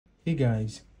Hey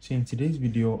guys, so in today's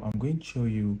video I'm going to show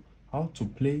you how to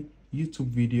play YouTube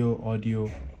video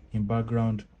audio in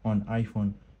background on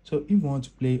iPhone. So if you want to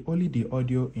play only the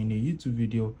audio in a YouTube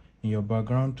video in your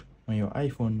background on your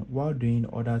iPhone while doing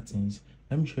other things,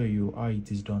 let me show you how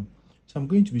it is done. So I'm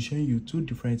going to be showing you two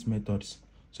different methods.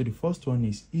 So the first one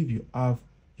is if you have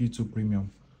YouTube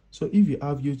Premium. So if you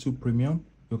have YouTube Premium,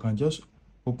 you can just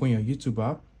open your YouTube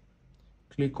app,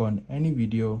 click on any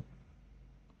video,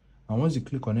 and once you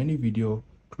click on any video,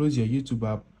 close your YouTube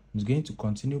app. It's going to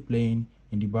continue playing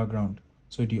in the background.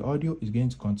 So the audio is going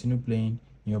to continue playing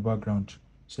in your background.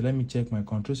 So let me check my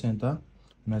control center,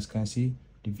 and as you can see,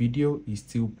 the video is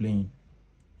still playing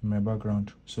in my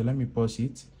background. So let me pause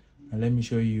it and let me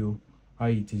show you how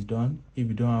it is done if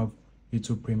you don't have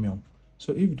YouTube Premium.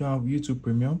 So if you don't have YouTube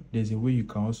Premium, there's a way you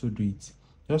can also do it.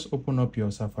 Just open up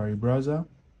your Safari browser.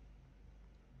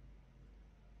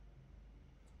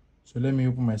 So let me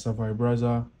open my Safari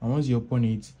browser, and once you open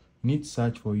it, you need to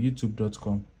search for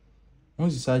youtube.com.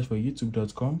 Once you search for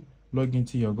youtube.com, log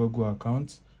into your Google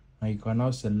account, and you can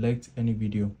now select any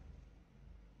video.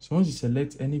 So once you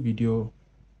select any video,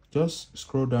 just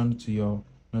scroll down to your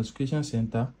notification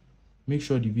center. Make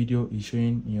sure the video is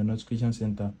showing in your notification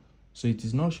center. So it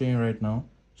is not showing right now,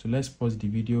 so let's pause the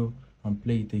video and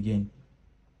play it again.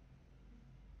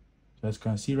 So as you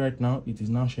can see right now, it is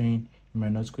now showing in my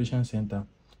notification center.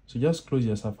 So just close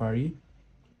your Safari,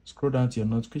 scroll down to your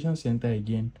notification center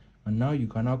again, and now you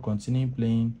can now continue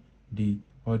playing the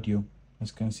audio. As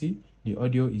you can see, the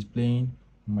audio is playing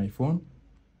on my phone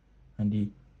and the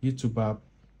YouTube app.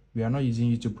 We are not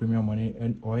using YouTube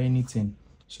Premium or anything.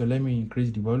 So let me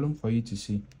increase the volume for you to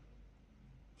see.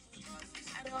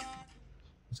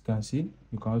 As you can see,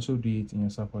 you can also do it in your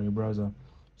Safari browser.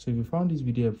 So if you found this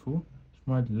video helpful,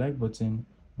 smash the like button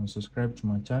and subscribe to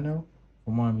my channel for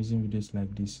more amazing videos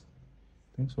like this.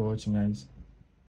 Thanks for watching, guys.